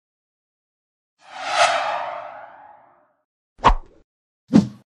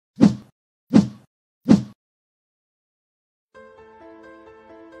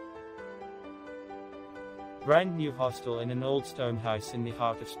Brand new hostel in an old stone house in the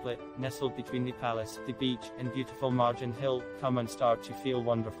heart of Split, nestled between the palace, the beach, and beautiful Marjan Hill. Come and start to feel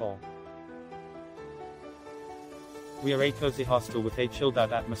wonderful. We are a cozy hostel with a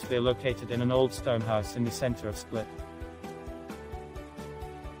chilled-out atmosphere located in an old stone house in the center of Split.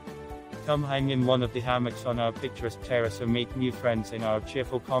 Come hang in one of the hammocks on our picturesque terrace or make new friends in our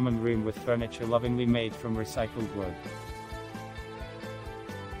cheerful common room with furniture lovingly made from recycled wood.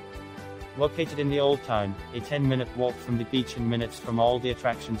 Located in the old town, a 10-minute walk from the beach and minutes from all the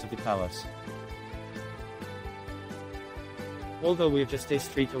attractions of the palace. Although we're just a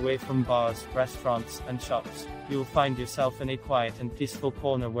street away from bars, restaurants, and shops, you'll find yourself in a quiet and peaceful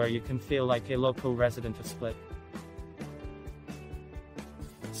corner where you can feel like a local resident of Split.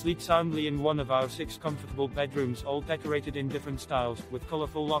 Sleep soundly in one of our 6 comfortable bedrooms, all decorated in different styles, with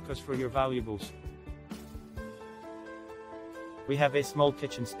colorful lockers for your valuables. We have a small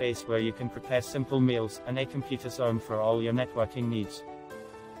kitchen space where you can prepare simple meals, and a computer zone for all your networking needs.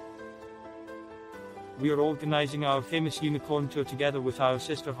 We are organizing our famous unicorn tour together with our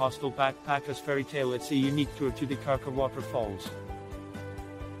sister hostel Backpackers Fairytale. It's a unique tour to the KRKA waterfalls.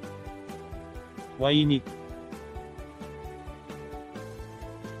 Why unique?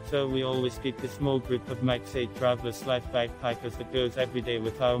 So we always keep a small group of max 8 travelers / backpackers that goes every day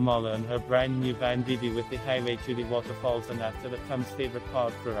with our Mala and her brand new van Vivi with the highway to the waterfalls, and after that comes favorite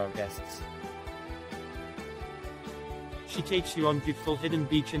part for our guests. She takes you on beautiful hidden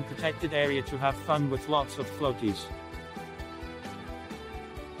beach and protected area to have fun with lots of floaties.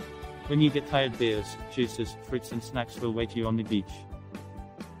 When you get tired, beers, juices, fruits and snacks will wait you on the beach.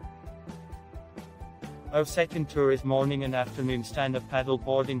 Our second tour is morning and afternoon stand-up paddle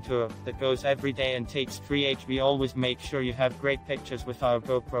boarding tour, that goes every day and takes 3 hours. We always make sure you have great pictures with our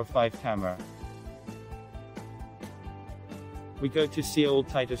GoPro 5 camera. We go to see old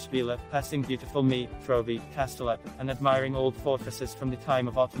Titos vila, passing beautiful Meštrović Kastelet, and admiring old fortresses from the time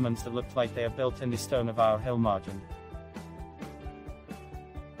of Ottomans that look like they are built in the stone of our hill margin.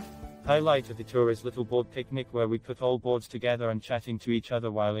 Highlight of the tour is little board picnic where we put all boards together and chatting to each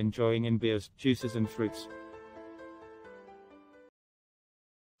other while enjoying in beers, juices and fruits.